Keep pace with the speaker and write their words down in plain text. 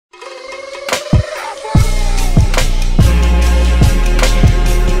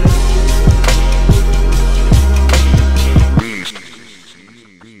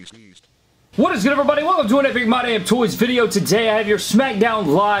What is good, everybody? Welcome to an Epic My Damn Toys video. Today I have your Smackdown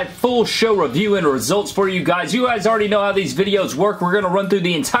Live full show review and results for you guys. You guys already know how these videos work. We're going to run through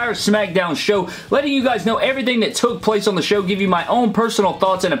the entire Smackdown show, letting you guys know everything that took place on the show, give you my own personal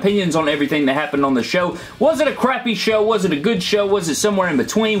thoughts and opinions on everything that happened on the show. Was it a crappy show? Was it a good show? Was it somewhere in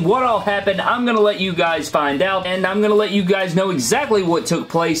between? What all happened? I'm going to let you guys find out, and I'm going to let you guys know exactly what took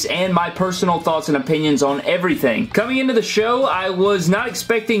place and my personal thoughts and opinions on everything. Coming into the show, I was not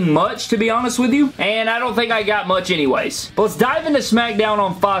expecting much, to be honest with you, and I don't think I got much anyways. But let's dive into SmackDown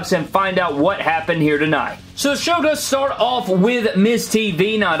on Fox and find out what happened here tonight. So the show does start off with Miz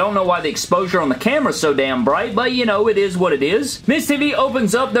TV. Now, I don't know why the exposure on the camera is so damn bright, but you know, it is what it is. Miz TV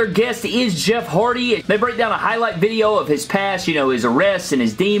opens up. Their guest is Jeff Hardy. They break down a highlight video of his past, you know, his arrests and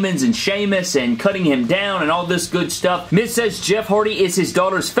his demons and Sheamus and cutting him down and all this good stuff. Miz says Jeff Hardy is his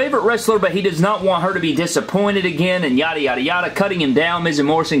daughter's favorite wrestler, but he does not want her to be disappointed again and yada yada yada, cutting him down. Miz and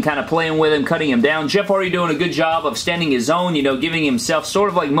Morrison kind of playing with him, cutting him down. Jeff Hardy doing a good job of standing his own, you know, giving himself sort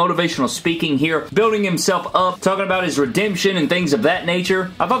of like motivational speaking here, building himself up, talking about his redemption and things of that nature.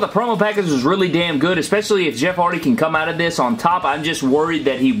 I thought the promo package was really damn good, especially if Jeff Hardy can come out of this on top. I'm just worried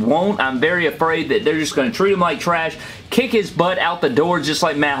that he won't. I'm very afraid that they're just going to treat him like trash, kick his butt out the door just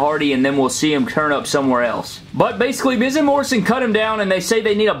like Matt Hardy, and then we'll see him turn up somewhere else. But basically, Miz and Morrison cut him down, and they say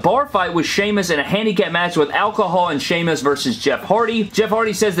they need a bar fight with Sheamus and a handicap match with Alcohol and Sheamus versus Jeff Hardy. Jeff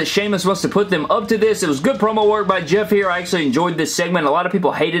Hardy says that Sheamus wants to put them up to this. It was good promo work by Jeff here. I actually enjoyed this segment. A lot of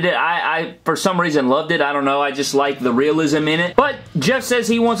people hated it. I for some reason, loved it. I don't know. I just like the realism in it. But Jeff says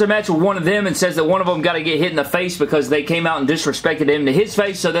he wants a match with one of them and says that one of them got to get hit in the face because they came out and disrespected him to his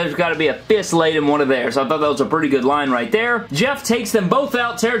face, so there's got to be a fist laid in one of theirs. I thought that was a pretty good line right there. Jeff takes them both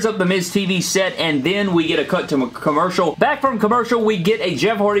out, tears up the Miz TV set, and then we get a cut to a commercial. Back from commercial, we get a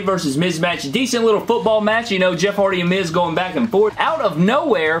Jeff Hardy versus Miz match. Decent little football match, you know, Jeff Hardy and Miz going back and forth. Out of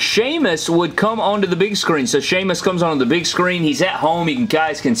nowhere, Sheamus would come onto the big screen. So Sheamus comes onto the big screen. He's at home. You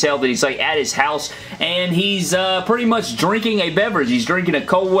guys can tell that he's like at his house, and he's pretty much drinking a beverage. He's drinking a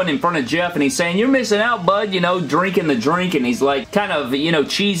cold one in front of Jeff, and he's saying, "You're missing out, bud," you know, drinking the drink, and he's like kind of, you know,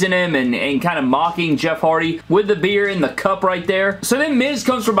 cheesing him and kind of mocking Jeff Hardy with the beer in the cup right there. So then Miz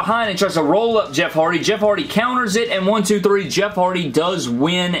comes from behind and tries to roll up Jeff Hardy. Jeff Hardy counters it, and 1, 2, 3, Jeff Hardy does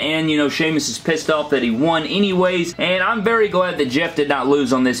win, and you know, Sheamus is pissed off that he won anyways, and I'm very glad that Jeff did not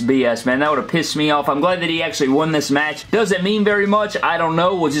lose on this BS, man. That would have pissed me off. I'm glad that he actually won this match. Does it mean very much? I don't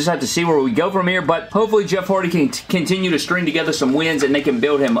know. We'll just have to see where we go from here, but hopefully Jeff Hardy can continue to string together some wins and they can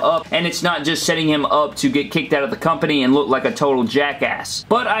build him up, and it's not just setting him up to get kicked out of the company and look like a total jackass.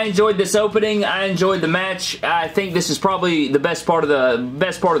 But I enjoyed this opening. I enjoyed the match. I think this is probably the best part of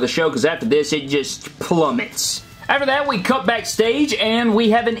the show, because after this it just plummets. After that, we cut backstage, and we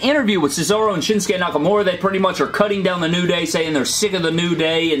have an interview with Cesaro and Shinsuke Nakamura. They pretty much are cutting down the New Day, saying they're sick of the New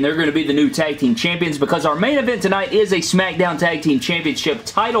Day, and they're going to be the new tag team champions, because our main event tonight is a SmackDown Tag Team Championship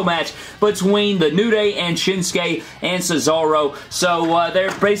title match between the New Day and Shinsuke and Cesaro. So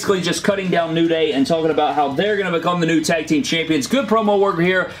they're basically just cutting down New Day and talking about how they're going to become the new tag team champions. Good promo work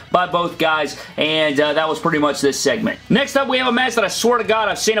here by both guys, and that was pretty much this segment. Next up, we have a match that I swear to God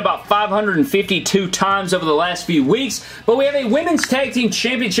I've seen about 552 times over the last few weeks, but we have a women's tag team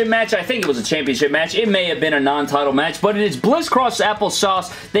championship match. I think it was a championship match. It may have been a non-title match, but it is Bliss Cross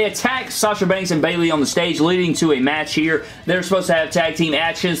Applesauce. They attack Sasha Banks and Bayley on the stage, leading to a match here. They're supposed to have tag team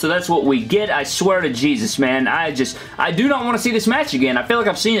action, so that's what we get. I swear to Jesus, man, I do not want to see this match again. I feel like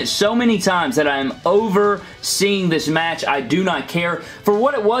I've seen it so many times that I'm over seeing this match. I do not care. For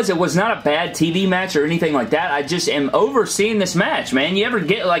what it was not a bad TV match or anything like that. I just am over seeing this match, man. You ever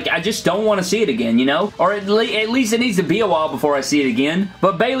get, like, I just don't want to see it again, you know? Or at least it needs to be a while before I see it again.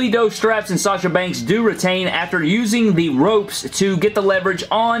 But Bayley Doe Straps and Sasha Banks do retain after using the ropes to get the leverage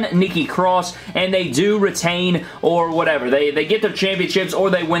on Nikki Cross, and they do retain, or whatever. They get their championships, or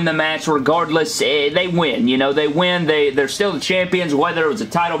they win the match. Regardless, they win. You know, they win. They're still the champions, whether it was a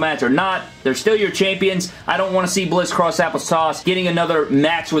title match or not. They're still your champions. I don't want to see Bliss Cross Applesauce getting another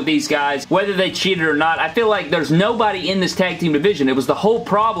match with these guys, whether they cheated or not. I feel like there's nobody in this tag team division. It was the whole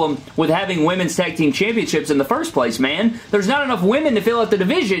problem with having women's tag team championships in the first place, man. There's not enough women to fill out the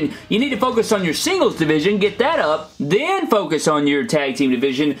division. You need to focus on your singles division, get that up, then focus on your tag team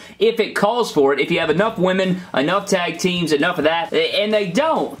division if it calls for it. If you have enough women, enough tag teams, enough of that, and they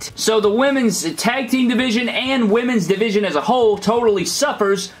don't. So the women's tag team division and women's division as a whole totally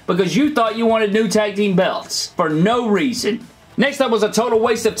suffers because you thought you wanted new tag team belts for no reason. Next up was a total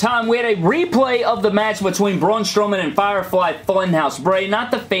waste of time. We had a replay of the match between Braun Strowman and Firefly Funhouse Bray.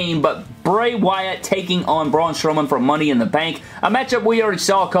 Not the Fiend, but Bray Wyatt taking on Braun Strowman for Money in the Bank, a matchup we already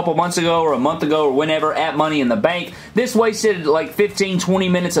saw a couple months ago or a month ago or whenever at Money in the Bank. This wasted like 15-20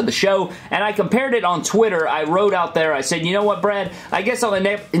 minutes of the show, and I compared it on Twitter. I wrote out there, I said, you know what, Brad, I guess on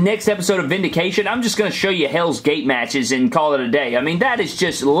the next episode of Vindication, I'm just going to show you Hell's Gate matches and call it a day. I mean, that is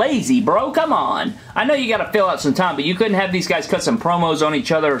just lazy, bro. Come on. I know you got to fill out some time, but you couldn't have these guys cut some promos on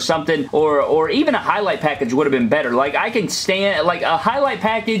each other or something, or even a highlight package would have been better. Like, I can stand, like, a highlight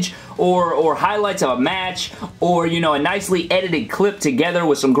package or highlights of a match, or, you know, a nicely edited clip together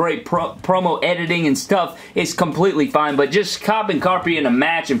with some great promo editing and stuff is completely fine, but just copying a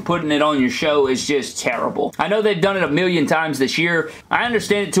match and putting it on your show is just terrible. I know they've done it a million times this year. I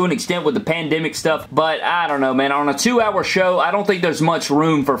understand it to an extent with the pandemic stuff, but I don't know, man. On a 2-hour show, I don't think there's much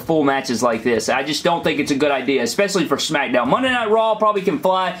room for full matches like this. I just don't think it's a good idea, especially for SmackDown. Monday Night Raw probably can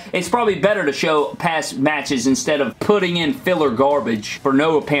fly. It's probably better to show past matches instead of putting in filler garbage for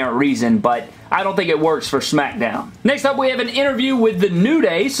no apparent reason, but I don't think it works for SmackDown. Next up, we have an interview with the New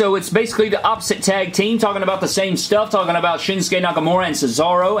Day, so it's basically the opposite tag team talking about the same stuff, talking about Shinsuke Nakamura and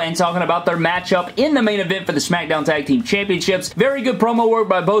Cesaro, and talking about their matchup in the main event for the SmackDown Tag Team Championships. Very good promo work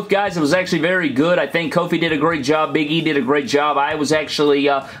by both guys. It was actually very good. I think Kofi did a great job. Big E did a great job. I was actually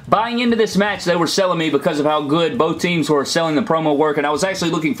buying into this match. They were selling me because of how good both teams were selling the promo work, and I was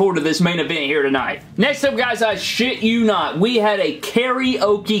actually looking forward to this main event here tonight. Next up, guys, I shit you not, we had a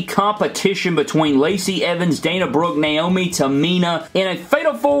karaoke competition between Lacey Evans, Dana Brooke, Naomi, Tamina in a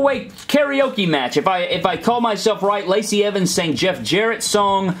fatal 4-way karaoke match. If I call myself right, Lacey Evans sang Jeff Jarrett's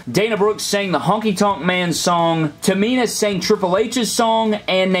song, Dana Brooke sang the Honky Tonk Man song, Tamina sang Triple H's song,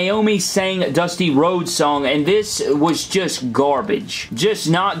 and Naomi sang Dusty Rhodes' song, and this was just garbage. Just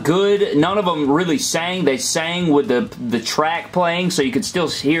not good. None of them really sang. They sang with the track playing, so you could still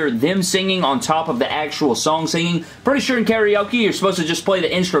hear them singing on top of the actual song singing. Pretty sure in karaoke, you're supposed to just play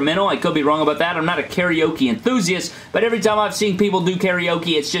the instrumental. I could be wrong about that. I'm not a karaoke enthusiast, but every time I've seen people do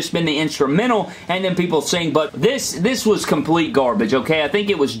karaoke, it's just been the instrumental and then people sing, but this was complete garbage, okay? I think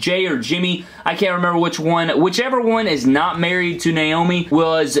it was Jay or Jimmy. I can't remember which one. Whichever one is not married to Naomi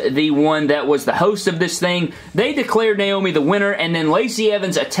was the one that was the host of this thing. They declared Naomi the winner, and then Lacey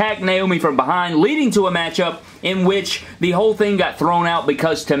Evans attacked Naomi from behind, leading to a matchup in which the whole thing got thrown out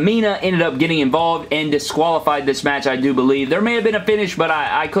because Tamina ended up getting involved and disqualified this match, I do believe. There may have been a finish, but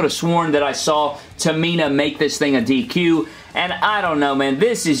I could have sworn that I saw Tamina make this thing a DQ. And I don't know, man.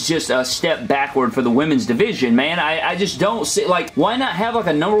 This is just a step backward for the women's division, man. I just don't see, like, why not have, like,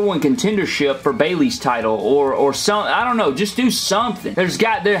 a #1 contendership for Bayley's title or some, I don't know, just do something.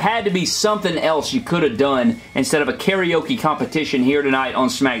 There had to be something else you could have done instead of a karaoke competition here tonight on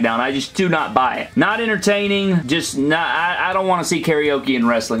SmackDown. I just do not buy it. Not entertaining, just not, I don't want to see karaoke in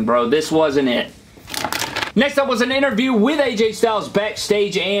wrestling, bro. This wasn't it. Next up was an interview with AJ Styles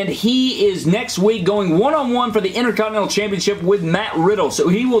backstage, and he is next week going one-on-one for the Intercontinental Championship with Matt Riddle. So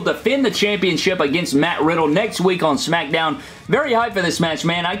he will defend the championship against Matt Riddle next week on SmackDown. Very hyped for this match,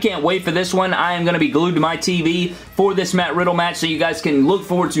 man. I can't wait for this one. I am going to be glued to my TV for this Matt Riddle match, so you guys can look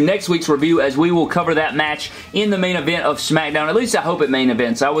forward to next week's review as we will cover that match in the main event of SmackDown. At least I hope it main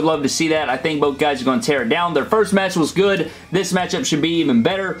events. I would love to see that. I think both guys are going to tear it down. Their first match was good. This matchup should be even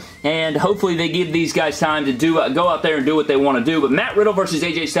better, and hopefully they give these guys time to go out there and do what they want to do. But Matt Riddle versus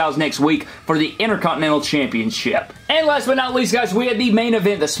AJ Styles next week for the Intercontinental Championship. And last but not least, guys, we had the main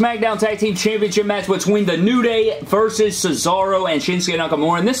event, the SmackDown Tag Team Championship match between the New Day versus Cesaro and Shinsuke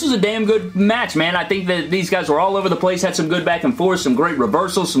Nakamura. And this was a damn good match, man. I think that these guys were all over the place, had some good back and forth, some great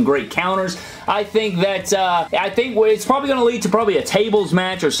reversals, some great counters. I think that, it's probably going to lead to probably a tables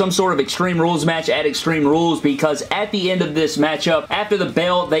match or some sort of Extreme Rules match at Extreme Rules, because at the end of this matchup, after the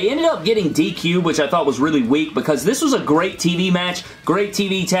bell, they ended up getting DQ, which I thought was really weak, because this was a great TV match, great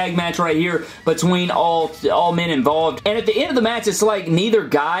TV tag match right here between all men involved. And at the end of the match, it's like neither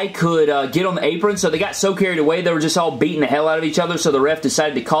guy could get on the apron, so they got so carried away, they were just all beating the hell out of each other, so the ref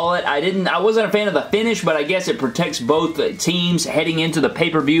decided to call it. I wasn't a fan of the finish, but I guess it protects both teams heading into the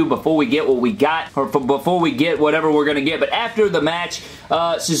pay-per-view before we get what we got, or before we get whatever we're going to get. But after the match,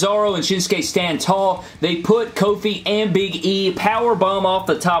 Cesaro and Shinsuke stand tall. They put Kofi and Big E powerbomb off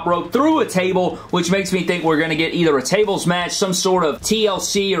the top rope through a table, which makes me think we're going to get either a tables match, some sort of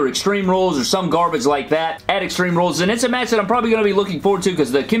TLC or Extreme Rules or some garbage like that at Extreme Rules. And it's a match that I'm probably going to be looking forward to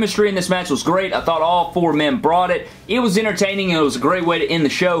because the chemistry in this match was great. I thought all four men brought it. It was entertaining. entertaining, and it was a great way to end the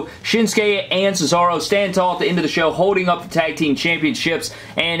show. Shinsuke and Cesaro stand tall at the end of the show, holding up the tag team championships,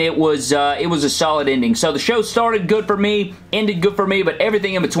 and it was a solid ending. So the show started good for me, ended good for me, but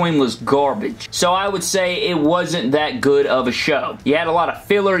everything in between was garbage. So I would say it wasn't that good of a show. You had a lot of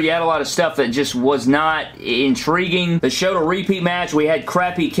filler, you had a lot of stuff that just was not intriguing. The show to repeat match, we had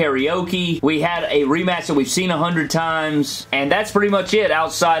crappy karaoke, we had a rematch that we've seen 100 times, and that's pretty much it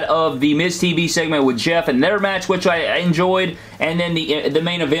outside of the Miz TV segment with Jeff and their match, which I enjoyed, and then the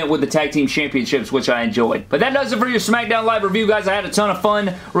main event with the tag team championships, which I enjoyed. But that does it for your SmackDown Live review, guys. I had a ton of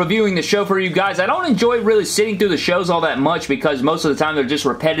fun reviewing the show for you guys. I don't enjoy really sitting through the shows all that much because most of the time they're just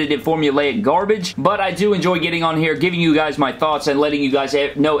repetitive, formulaic garbage, but I do enjoy getting on here, giving you guys my thoughts, and letting you guys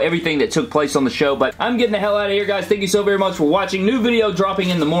know everything that took place on the show. But I'm getting the hell out of here, guys. Thank you so very much for watching. New video dropping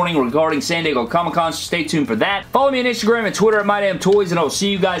in the morning regarding San Diego Comic-Con, so stay tuned for that. Follow me on Instagram and Twitter at MyDamnToys, and I'll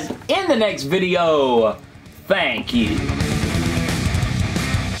see you guys in the next video. Thank you.